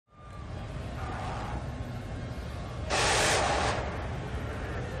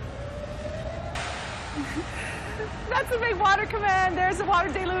That's the big water command. There's the water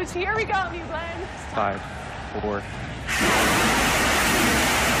deluge. Here we go, you Glenn. 5, 4, 1.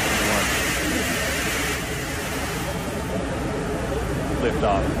 Lift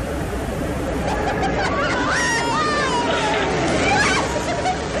off.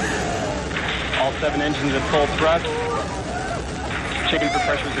 All 7 engines at full thrust. Chamber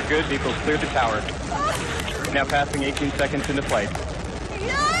pressures are good. Vehicles clear the tower. Now passing 18 seconds into flight.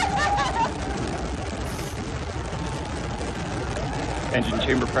 Engine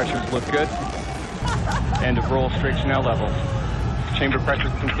chamber pressures look good. End of roll, strakes now level. Chamber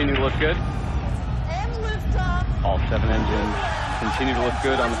pressures continue to look good. And liftoff. All 7 engines continue to look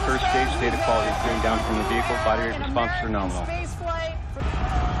good on the first stage. Data quality is going down from the vehicle. Body rate response are nominal. Space flight.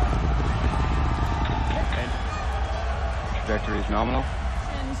 Trajectory is nominal.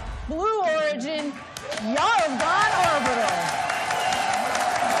 And Blue Origin, y'all have gone orbital.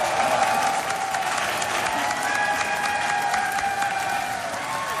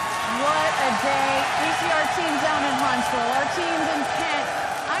 What a day. We see our team down in Huntsville, our teams in Kent.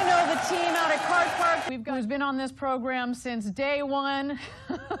 I know the team out at Cart Park. Who's been on this program since day one.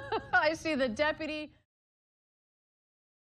 I see the deputy.